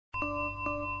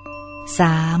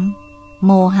3. โ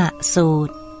มหะสูต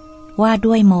รว่า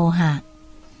ด้วยโมหะ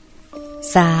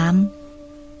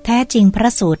 3. แท้จริงพระ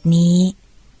สูตรนี้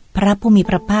พระผู้มี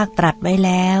พระภาคตรัสไว้แ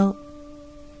ล้ว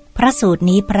พระสูตร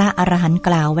นี้พระอรหันต์ก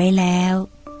ล่าวไว้แล้ว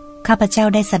ข้าพเจ้า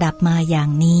ได้สดับมาอย่าง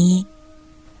นี้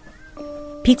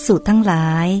ภิกษุทั้งหลา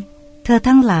ยเธอ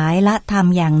ทั้งหลายละธรรม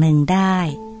อย่างหนึ่งได้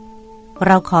เร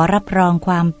าขอรับรองค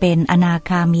วามเป็นอนา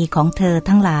คามีของเธอ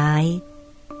ทั้งหลาย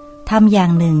ธรรมอย่า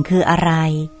งหนึ่งคืออะไร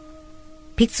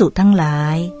ภิกษุทั้งหลา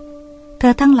ยเธ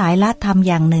อทั้งหลายละธรรม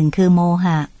อย่างหนึ่งคือโมห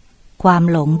ะความ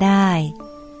หลงได้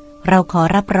เราขอ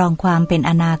รับรองความเป็น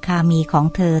อนาคามีของ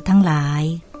เธอทั้งหลาย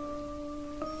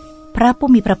พระผู้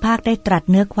มีพระภาคได้ตรัส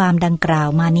เนื้อความดังกล่าว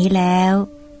มานี้แล้ว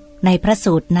ในพระ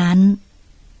สูตรนั้น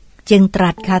จึงต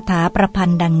รัสคาถาประพัน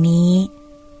ธ์ดังนี้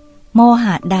โมห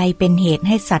ะใดเป็นเหตุใ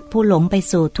ห้สัตว์ผู้หลงไป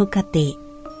สู่ทุกขติ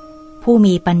ผู้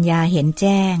มีปัญญาเห็นแ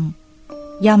จ้ง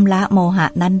ย่อมละโมหะ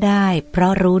นั้นได้เพรา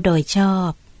ะรู้โดยชอ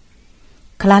บ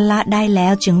ครั้นละได้แล้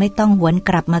วจึงไม่ต้องหวน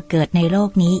กลับมาเกิดในโลก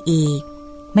นี้อีก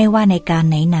ไม่ว่าในการ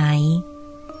ไหน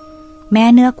ๆแม้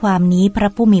เนื้อความนี้พระ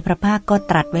ผู้มีพระภาคก็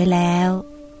ตรัสไว้แล้ว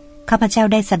ข้าพเจ้า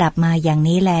ได้สดับมาอย่าง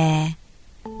นี้แล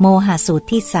โมหะสูตร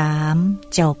ที่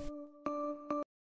3จบ